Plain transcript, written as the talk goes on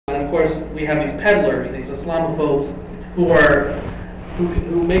And of course, we have these peddlers, these Islamophobes,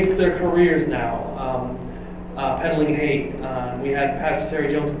 who make their careers now peddling hate. We had Pastor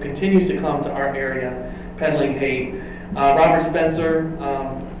Terry Jones, who continues to come to our area peddling hate. Robert Spencer,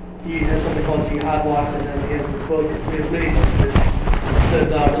 he has something called Jihad Watch, and then he has this book. He has many books that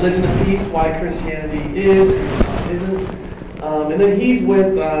says Religion of Peace: Why Christianity Is and Isn't. And then he's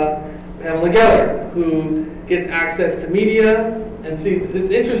with Pamela Geller, who gets access to media. And see,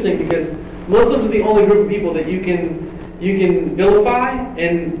 it's interesting because Muslims are the only group of people that you can vilify,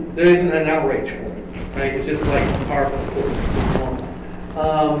 and there isn't an outrage for it, right? It's just like par for the course. It's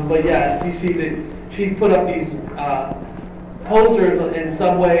normal. But yeah, so you see that she put up these posters in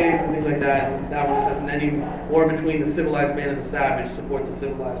subways and things like that. And that one says, "In any war between the civilized man and the savage, support the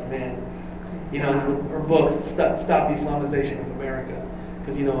civilized man." You know, her book, Stop the Islamization of America,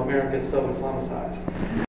 because you know America is so Islamicized.